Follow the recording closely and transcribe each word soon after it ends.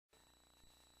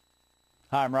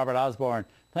Hi, I'm Robert Osborne.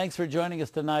 Thanks for joining us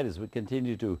tonight as we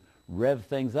continue to rev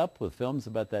things up with films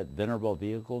about that venerable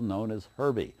vehicle known as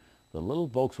Herbie, the little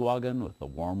Volkswagen with the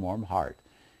warm, warm heart.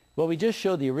 Well, we just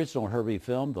showed the original Herbie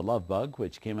film, The Love Bug,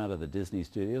 which came out of the Disney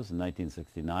Studios in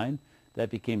 1969. That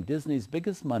became Disney's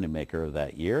biggest moneymaker of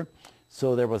that year.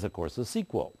 So there was, of course, a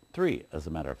sequel, 3, as a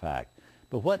matter of fact.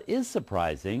 But what is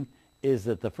surprising is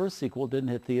that the first sequel didn't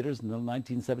hit theaters until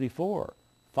 1974,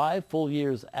 5 full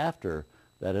years after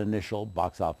that initial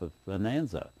box office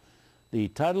bonanza. The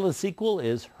title of the sequel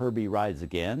is Herbie Rides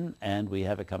Again, and we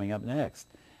have it coming up next.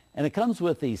 And it comes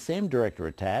with the same director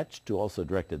attached, who also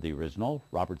directed the original,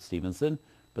 Robert Stevenson,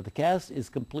 but the cast is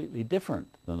completely different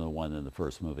than the one in the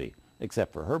first movie,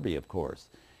 except for Herbie, of course.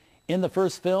 In the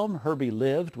first film, Herbie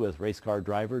lived with race car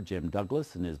driver Jim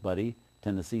Douglas and his buddy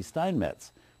Tennessee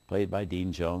Steinmetz, played by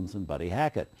Dean Jones and Buddy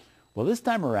Hackett. Well, this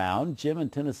time around, Jim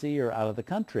and Tennessee are out of the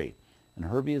country, and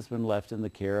Herbie has been left in the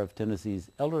care of Tennessee's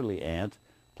elderly aunt,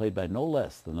 played by no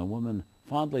less than the woman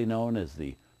fondly known as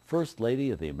the First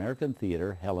Lady of the American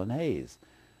Theater, Helen Hayes.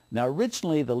 Now,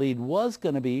 originally, the lead was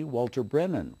going to be Walter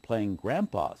Brennan, playing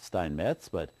Grandpa Steinmetz,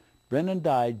 but Brennan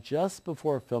died just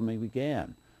before filming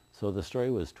began. So the story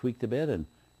was tweaked a bit, and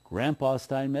Grandpa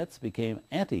Steinmetz became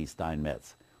Auntie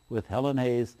Steinmetz, with Helen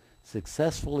Hayes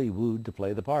successfully wooed to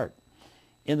play the part.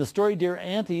 In the story, dear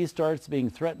Auntie starts being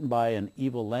threatened by an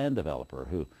evil land developer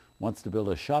who wants to build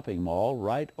a shopping mall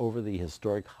right over the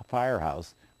historic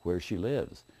firehouse where she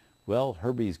lives. Well,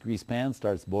 Herbie's grease pan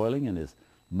starts boiling and his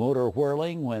motor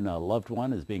whirling when a loved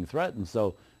one is being threatened,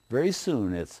 so very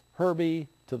soon it's Herbie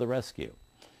to the rescue.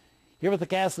 Here with the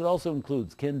cast, it also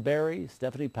includes Ken Berry,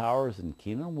 Stefanie Powers, and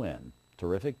Keenan Wynn.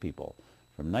 Terrific people.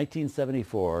 From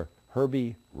 1974,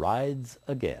 Herbie Rides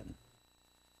Again.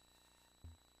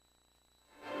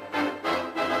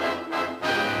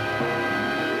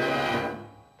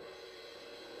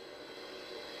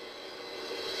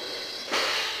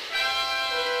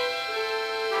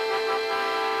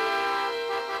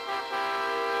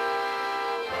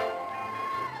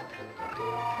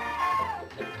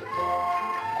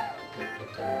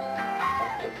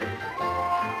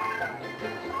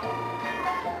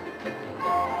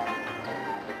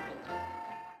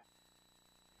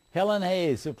 Helen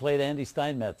Hayes, who played Andy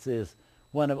Steinmetz, is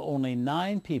one of only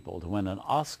 9 people to win an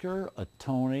Oscar, a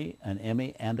Tony, an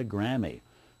Emmy, and a Grammy.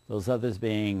 Those others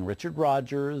being Richard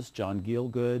Rodgers, John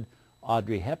Gielgud,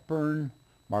 Audrey Hepburn,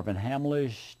 Marvin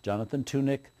Hamlish, Jonathan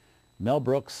Tunick, Mel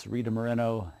Brooks, Rita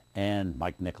Moreno, and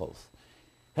Mike Nichols.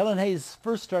 Helen Hayes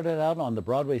first started out on the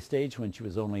Broadway stage when she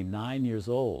was only 9 years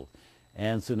old,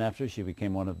 and soon after she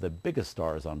became one of the biggest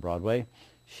stars on Broadway.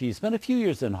 She spent a few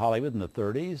years in Hollywood in the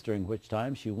 30s, during which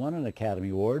time she won an Academy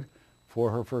Award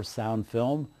for her first sound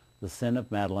film, The Sin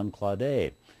of Madeleine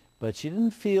Claudet. But she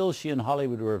didn't feel she and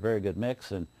Hollywood were a very good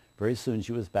mix, and very soon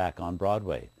she was back on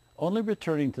Broadway, only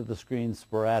returning to the screen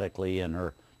sporadically in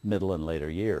her middle and later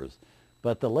years.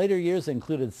 But the later years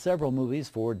included several movies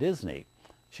for Disney.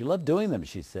 She loved doing them,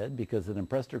 she said, because it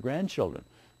impressed her grandchildren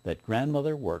that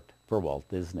grandmother worked for Walt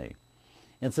Disney.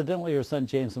 Incidentally, her son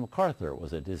James MacArthur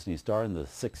was a Disney star in the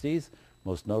 60s,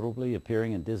 most notably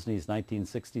appearing in Disney's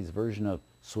 1960s version of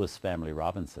Swiss Family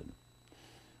Robinson.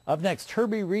 Up next,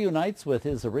 Herbie reunites with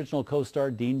his original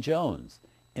co-star Dean Jones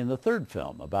in the third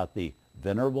film about the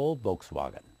venerable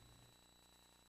Volkswagen.